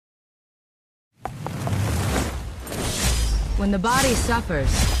When the body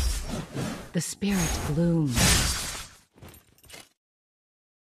suffers, the spirit blooms.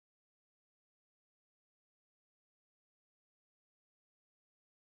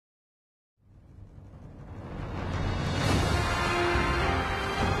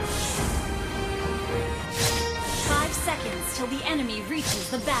 Till the enemy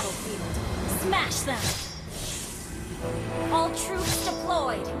reaches the battlefield. Smash them! All troops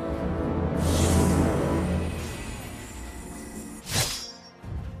deployed!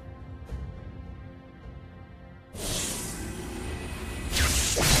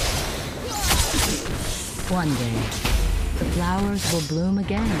 One day, the flowers will bloom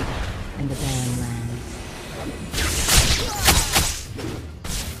again in the barren lands.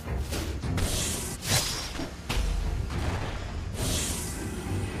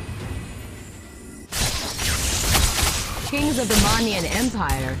 Kings of the Mannian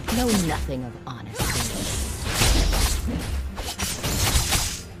Empire know nothing of honesty.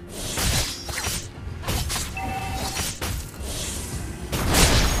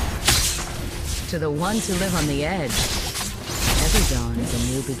 To the ones who live on the edge, every dawn is a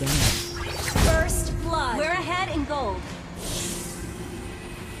new beginning. First blood! We're ahead in gold.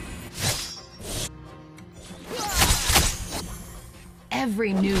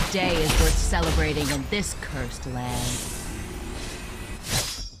 Every new day is worth celebrating in this cursed land.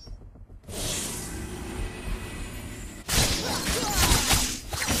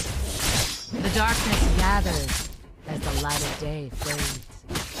 The darkness gathers as the light of day fades.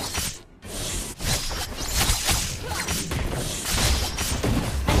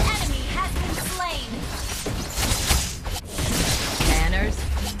 An enemy has been slain! Manners?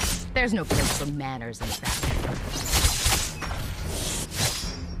 There's no place for manners in battle.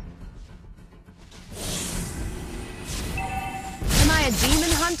 Am I a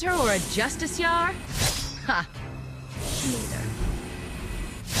demon hunter or a justiciar? Ha! Neither.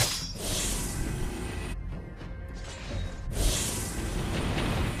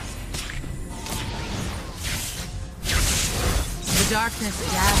 The darkness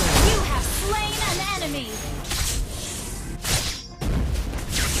gathers. You have slain an enemy!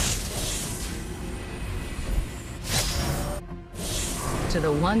 To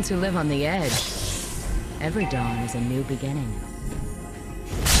the ones who live on the edge, every dawn is a new beginning.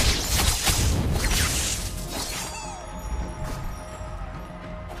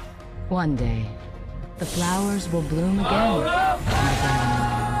 One day, the flowers will bloom again in the barren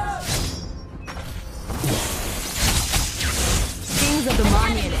lands. Kings of the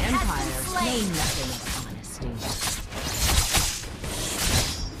Mannian Empire know nothing of honesty.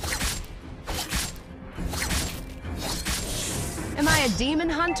 Am I a demon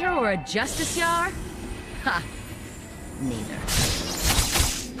hunter or a justiciar? Ha! Neither.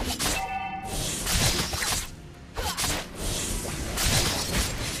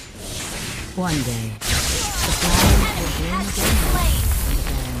 One day, the flowers will bloom again in the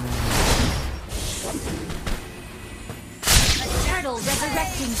barren lands. A turtle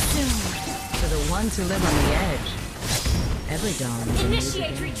resurrecting soon! To the ones who live on the edge, every dawn is a new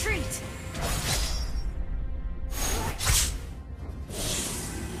Initiate beginning. retreat!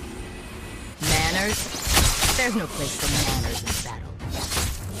 Manners? There's no place for manners in battle.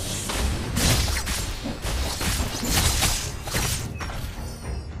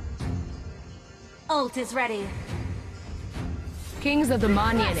 Ult is ready. Kings of the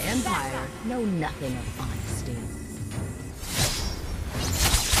Mannian Empire know nothing of honesty.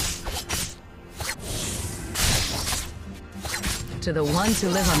 To the ones who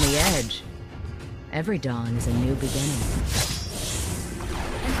live on the edge, every dawn is a new beginning.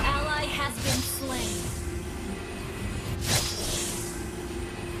 An ally has been slain.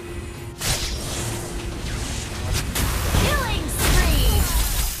 Killing spree!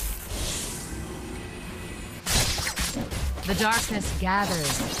 The darkness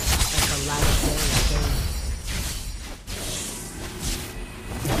gathers as the light of day fades.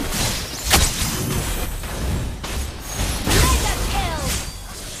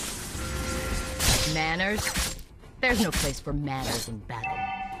 Manners? There's no place for manners in battle.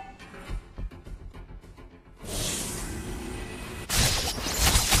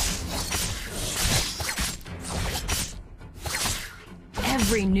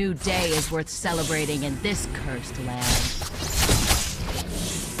 Every new day is worth celebrating in this cursed land.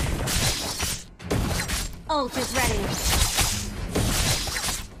 Ult is ready.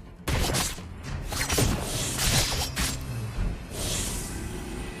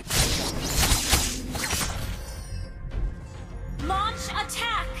 Launch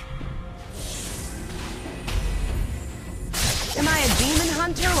attack! Am I a demon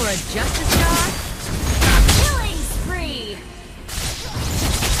hunter or a justice god? Killing spree!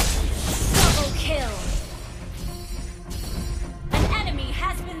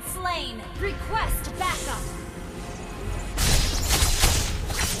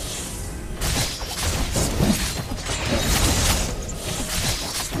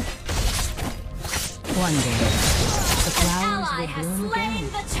 One day, the flowers ally will has bloom slain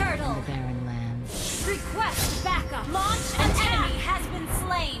again the turtle. in the barren lands. Request backup. Launch an enemy has been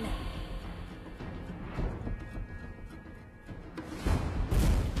slain.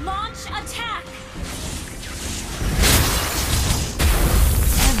 Launch attack.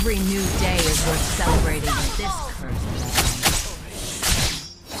 Every new day is worth celebrating in this cursed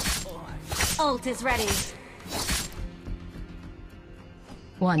land. Ult is ready.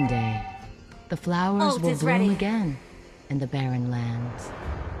 One day, the flowers Ult will is bloom ready. again in the barren lands.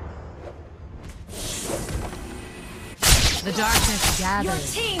 The darkness Your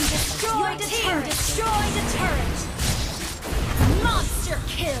gathers. team destroyed a turret. Destroyed a turret. Monster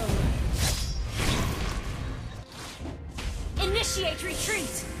kill. Initiate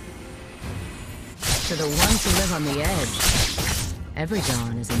retreat. To the ones who live on the edge, every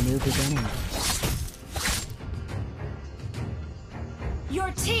dawn is a new beginning. Your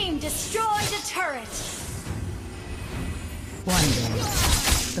team destroyed a turret. One day,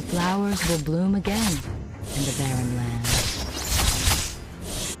 the flowers will bloom again in the barren land.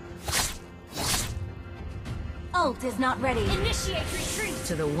 Ult is not ready. Initiate retreat.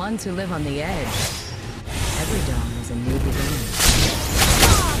 To the ones who live on the edge, every dawn is a new beginning.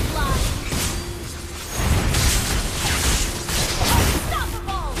 Godlike.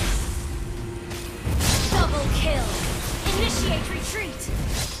 Unstoppable. Double kill. Initiate retreat.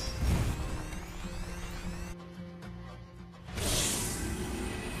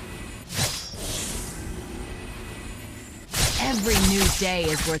 Every new day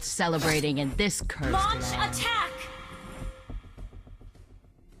is worth celebrating in this cursed Launch land. attack.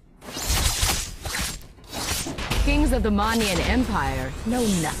 Kings of the Manian Empire know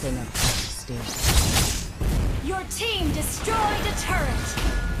nothing of honesty. Your team destroyed a turret.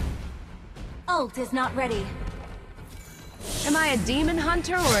 Ult is not ready. Am I a demon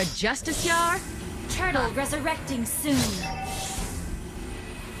hunter or a justiciar? Turtle resurrecting soon.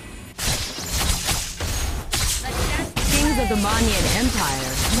 Kings of the Manian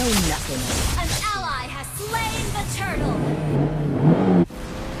Empire know nothing of An ally has slain the turtle.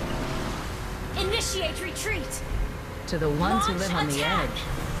 Initiate retreat. To the ones who Launch live on the attack. edge,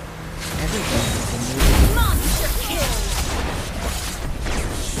 every day is a new beginning. Monster kill.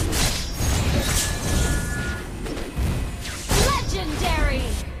 Legendary.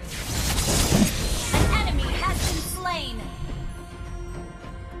 An enemy has been slain.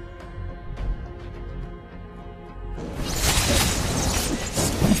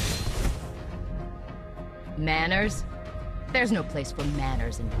 Manners? There's no place for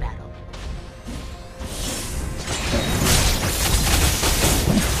manners in battle.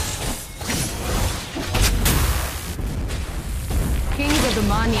 Kings of the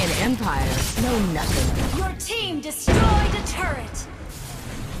Manian Empire know nothing. Your team destroyed a turret.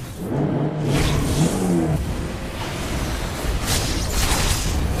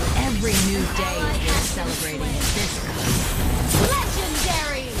 Every new day is worth celebrating in this country.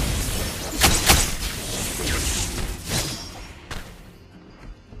 Legendary.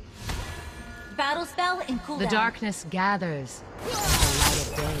 Battle spell in cooldown. The darkness gathers as the light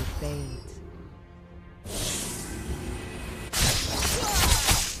of day fades.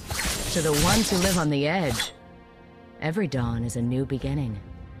 To the ones who live on the edge, every dawn is a new beginning.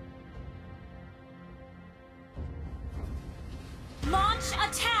 Launch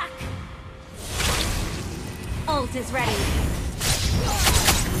attack. Ult is ready.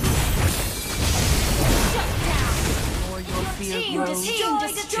 Shut down. Or your fear Team grows.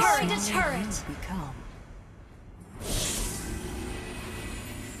 destroyed a turret. Become.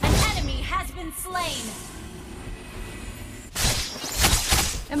 An enemy has been slain.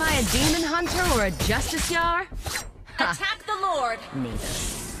 Am I a demon hunter or a justiciar? Ha, Attack the Lord. neither.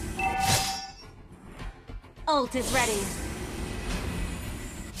 Ult is ready.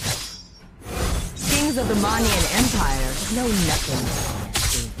 Kings of the Manian Empire know nothing of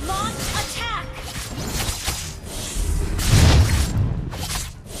honesty. Launch attack.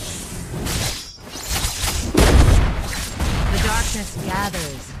 The darkness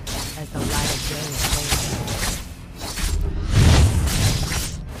gathers as the light of day fades.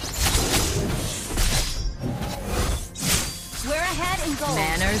 We're ahead in gold.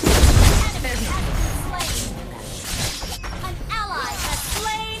 Manners? Enemy has been slain. An ally has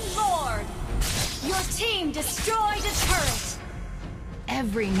slain Lord. Your team destroyed a turret.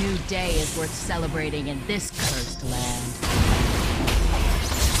 Every new day is worth celebrating in this cursed land.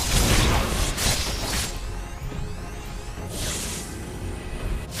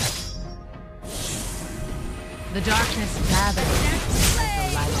 The darkness gathers as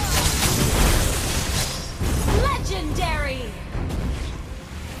the light of Legendary.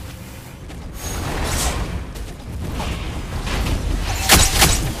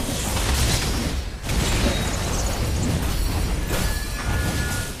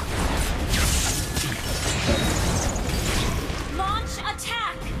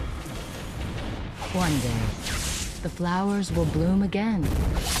 One day, the flowers will bloom again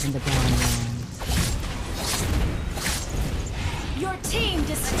in the barren lands. Your team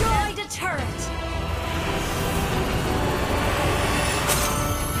destroyed a turret!